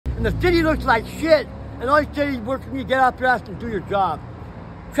And the city looks like shit. And all you city workers need to get out your ass and do your job.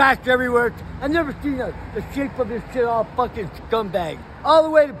 Trash everywhere. I've never seen the shape of this shit, all fucking scumbag. All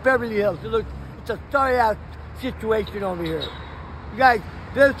the way to Beverly Hills. It's a sorry ass situation over here. You guys,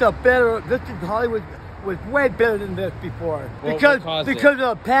 this is Hollywood was way better than this before. Because of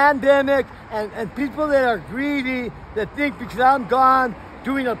the pandemic and people that are greedy, that think because I'm gone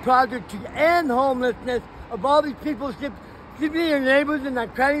doing a project to end homelessness of all these people sleeping in your neighborhoods and the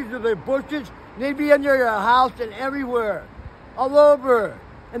crannies of their bushes, maybe under your house and everywhere, all over.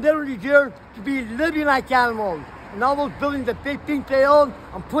 And they don't deserve to be living like animals. And all those buildings that they think they own,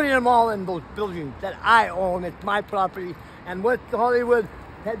 I'm putting them all in those buildings that I own. It's my property. And West Hollywood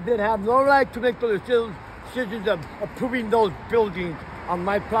did have no right to make those decisions of approving those buildings on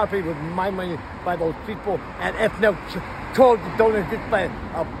my property with my money by those people. And if they're told to don't exist by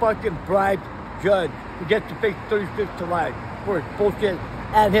a fucking bribed judge who gets to face 36 to life for his bullshit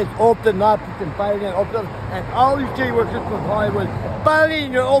and his oath of office and violating an oath of office. And all these city workers from Hollywood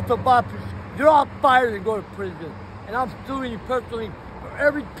violating your oath of office, you're all fired and go to prison. And I'm suing you personally for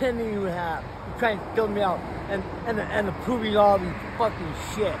every penny you have. You're trying to kill me out and approving all these fucking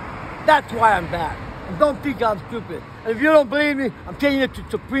shit. That's why I'm back. And don't think I'm stupid. And if you don't believe me, I'm taking it to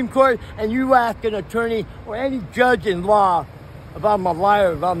Supreme Court and you ask an attorney or any judge in law if I'm a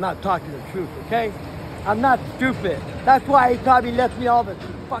liar, if I'm not talking the truth, okay? I'm not stupid. That's why he probably left me all the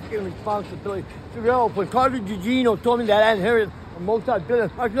fucking responsibility. It's real. When Carter Gugino told me that I inherited a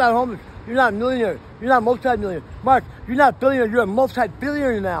multi-billionaire, Mark, you're not homeless. You're not a millionaire. You're not a multi-millionaire. Mark, you're not a billionaire. You're a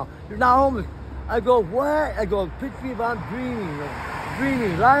multi-billionaire now. You're not homeless. I go, what? I go, pitch me if I'm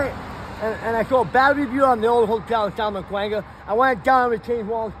dreaming, right? And I saw a bad review on the old hotel in San Macuanga. I went down on retaining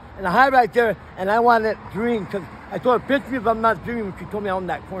walls and I hide right there and I wanted to dream because I told her, pitch me if I'm not dreaming when she told me I owned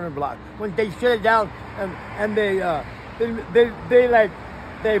that corner block. When they shut it down and they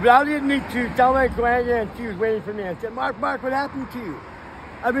routed me to San Macuanga and she was waiting for me. I said, Mark, what happened to you?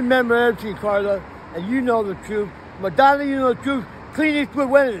 I remember everything, Carla, and you know the truth. Madonna, you know the truth. Clint Eastwood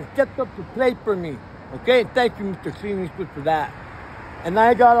went and stepped up to play for me. Okay, thank you, Mr. Clint Eastwood, for that. And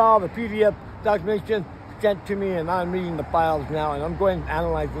I got all the PDF documentation sent to me, and I'm reading the files now, and I'm going and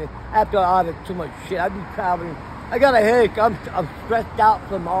analyzing it. I have to audit too much shit. I've been traveling. I got a headache. I'm stressed out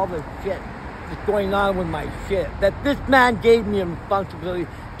from all the shit that's going on with my shit. That this man gave me a responsibility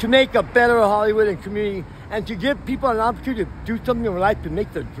to make a better Hollywood and community and to give people an opportunity to do something in life to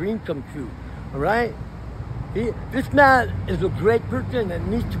make their dream come true. All right? This man is a great person and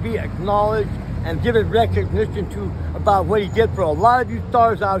needs to be acknowledged and given recognition to about what he did for a lot of you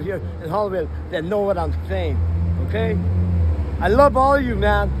stars out here in Hollywood that know what I'm saying. Okay? I love all of you,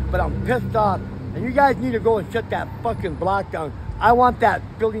 man, but I'm pissed off. And you guys need to go and shut that fucking block down. I want that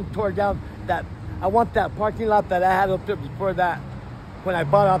building torn down. I want that parking lot that I had up there before that, when I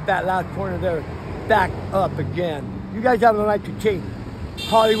bought off that last corner there, back up again. You guys have the right to change.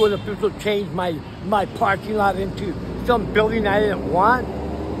 Hollywood officials changed my parking lot into some building I didn't want.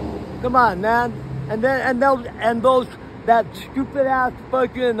 Come on, man. And that stupid ass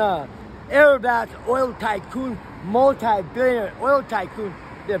fucking Arab ass oil tycoon, multi-billionaire oil tycoon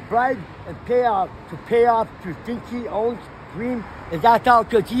that bribed and pay off to think he owns Dream. Is that how?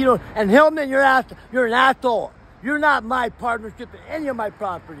 Because and Hillman, you're an asshole. You're not my partnership in any of my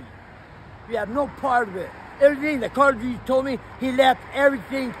property. You have no part of it. Everything that Carter G told me, he left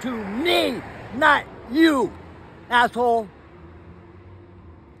everything to me, not you, asshole.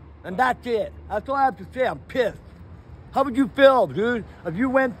 And that's it. That's all I have to say. I'm pissed. How would you feel, dude, if you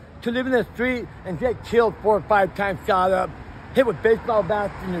went to live in the street and get killed 4 or 5 times, shot up, hit with baseball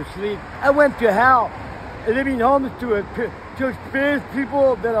bats in your sleep? I went to hell. Living homeless to experience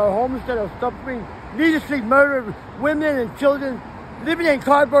people that are homeless, that are suffering, needlessly murdered, women and children, living in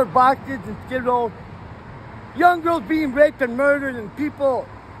cardboard boxes and skid rows, young girls being raped and murdered, and people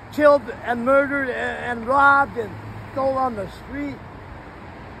killed and murdered and robbed and stole on the street.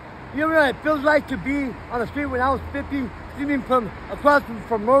 You know what it feels like to be on the street when I was 50, sleeping from across from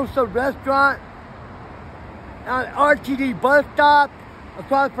Formosa restaurant, on RTD bus stop,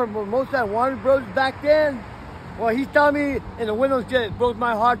 across from Formosa and Warner Bros. Back then? Well, he's telling me in the window, it broke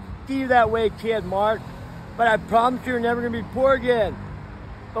my heart to see you that way, kid, Mark. But I promise you're never going to be poor again.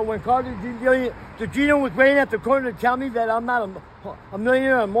 But when Carter Gugino was waiting at the corner to tell me that I'm not a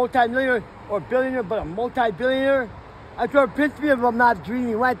millionaire, a multi-millionaire, or billionaire, but a multi-billionaire, I told her, pinch me if I'm not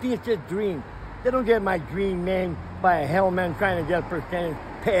dreaming. Why I think it's just dream. They don't get my dream named by a hellman trying to get a percentage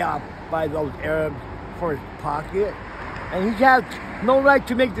payoff by those Arabs for his pocket. And he has no right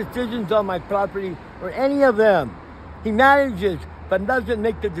to make decisions on my property or any of them. He manages, but doesn't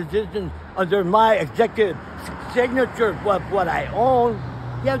make the decisions under my executive signature of what I own.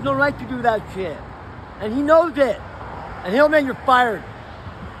 He has no right to do that shit. And he knows it. And he'll make you fired.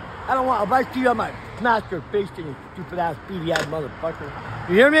 I don't want, if I see you, I might smash your face in you stupid ass, beady ass motherfucker.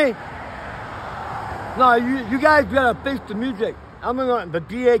 You hear me? No, you guys gotta face the music. I'm gonna, the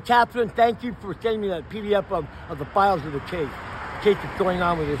DA, Catherine, thank you for sending me that PDF of the files of the case that's going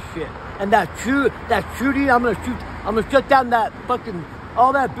on with this shit. And that shooting, I'm gonna shut down that fucking,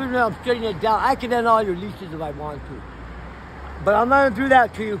 all that business, I'm shutting it down. I can end all your leases if I want to. But I'm not gonna do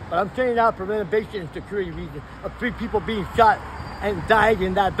that to you, but I'm shutting it out for renovation and security reasons of 3 people being shot and died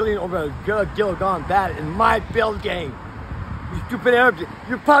in that building over a drug deal gone bad in my building. You stupid Arabs,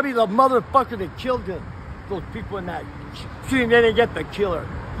 you're probably the motherfucker that killed him. Those people in that shooting, they didn't get the killer.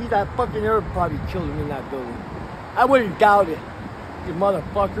 That fucking Arab probably killed him in that building. I wouldn't doubt it, you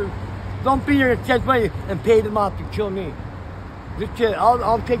motherfuckers. Don't be here and send money and pay them off to kill me. This shit,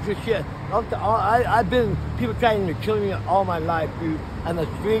 I'll take this shit. I've been people trying to kill me all my life, dude. On the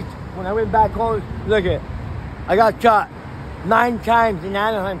streets, when I went back home, look at, I got shot 9 times in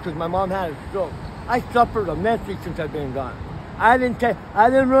Anaheim because my mom had a stroke. I suffered immensely since I've been gone. I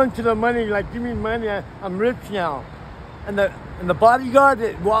didn't run to the money like, give me money, I'm rich now. And the bodyguard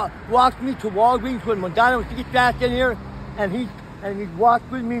that walked me to Walgreens when Madonna was to get fast in here, and he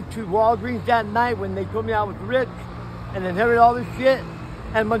walked with me to Walgreens that night when they told me I was rich and inherited all this shit.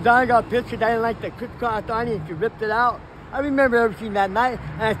 And Madonna got pissed because I didn't like the crisscross onion and she ripped it out. I remember everything that night,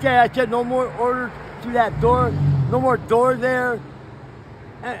 and I said no more orders through that door, no more door there,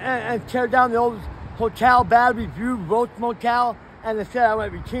 and tear down the old hotel, bad review, Roach Motel, and they said I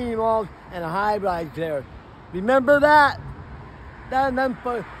went retaining walls and a high rise there. Remember that?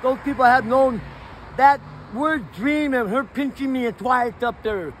 Those people have known that word dream and her pinching me twice up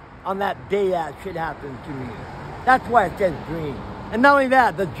there on that day that shit happened to me. That's why it says dream. And not only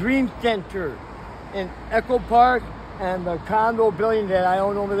that, the Dream Center in Echo Park and the condo building that I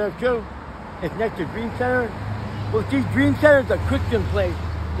own over there too, it's next to Dream Center. Well, see, Dream Center is a Christian place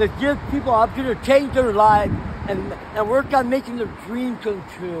that gives people opportunity to change their lives and work on making their dream come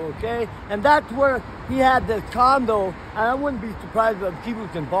true, okay? And that's where he had this condo, and I wouldn't be surprised if he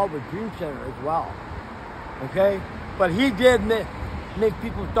was involved with Dream Center as well, okay? But he did make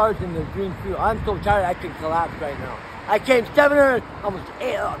people start in their dreams too. I'm so tired I can collapse right now. I came 700, almost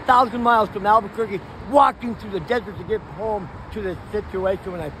 1,000 miles from Albuquerque, walking through the desert to get home to this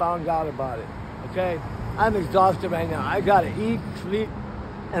situation when I found out about it, okay? I'm exhausted right now. I gotta eat, sleep,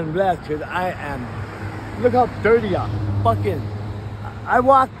 and rest, because I am, look how dirty I'm fucking. I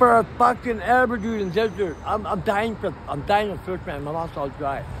walk for a fucking Arab dude in the desert. I'm dying of thirst, man. My mouth's all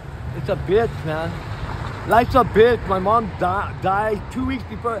dry. It's a bitch, man. Life's a bitch. My mom died 2 weeks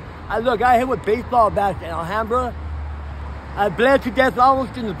before. I hit with baseball bats in Alhambra. I bled to death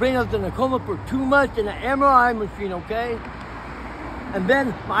almost in the brain. I was in a coma for 2 months in an MRI machine, okay? And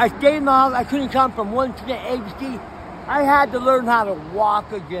then I stayed in the house. I couldn't come from 1 to the ABC. I had to learn how to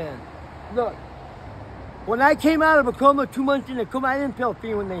walk again. Look, when I came out of a coma, 2 months in a coma, I didn't feel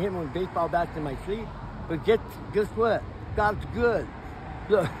pain when they hit me with baseball bats in my sleep. But guess what? God's good.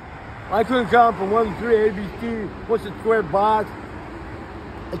 Look, I couldn't come from 1 to 3 ABC, what's a square box.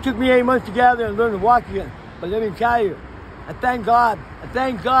 It took me 8 months to get out there and learn to walk again. But let me tell you, I thank God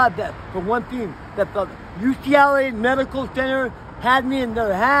that, for one thing, that the UCLA Medical Center had me in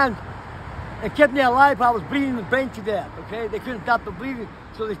their hands and kept me alive. I was bleeding the brain to death, okay? They couldn't stop the bleeding,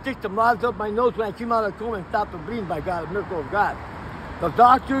 so they stick some rods up my nose when I came out of the coma and stopped the bleeding by God, a miracle of God. The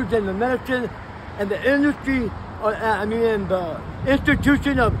doctors and the medicine and the industry, and the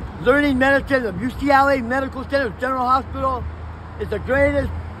institution of learning medicine of UCLA Medical Center General Hospital is the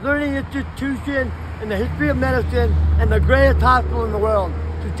greatest learning institution in the history of medicine and the greatest hospital in the world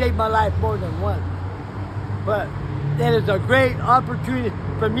to save my life more than once. But that is a great opportunity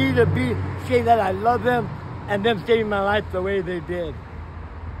for me to say that I love them and them saving my life the way they did.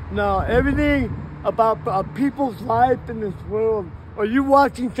 Now, everything about a people's life in this world, or you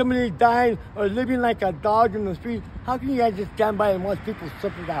watching somebody dying or living like a dog in the street, how can you guys just stand by and watch people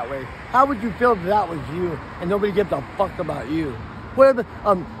suffer that way? How would you feel if that was you and nobody gives a fuck about you? What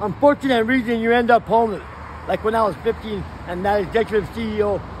unfortunate reason you end up homeless? Like when I was 15 and that executive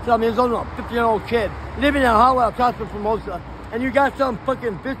CEO told me, he's only a 15-year-old kid living in a holler across from Formosa, and you got some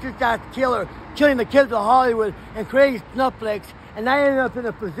fucking vicious-ass killer killing the kids of Hollywood and creating snuff flicks, and I ended up in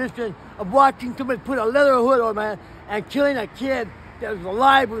a position of watching somebody put a leather hood on my head and killing a kid that was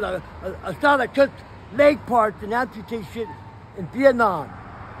alive with a saw that cut leg parts and amputate shit in Vietnam,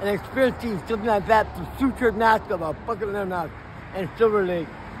 and experiencing something like that through sutured mask of a fucking leather mask and Silver Lake.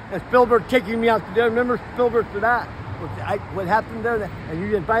 And Spielberg taking me out to dinner. Remember Spielberg for that? What happened there? And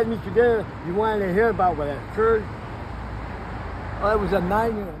you invited me to dinner. You wanted to hear about what occurred. Oh, it was a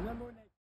 9 and a 9.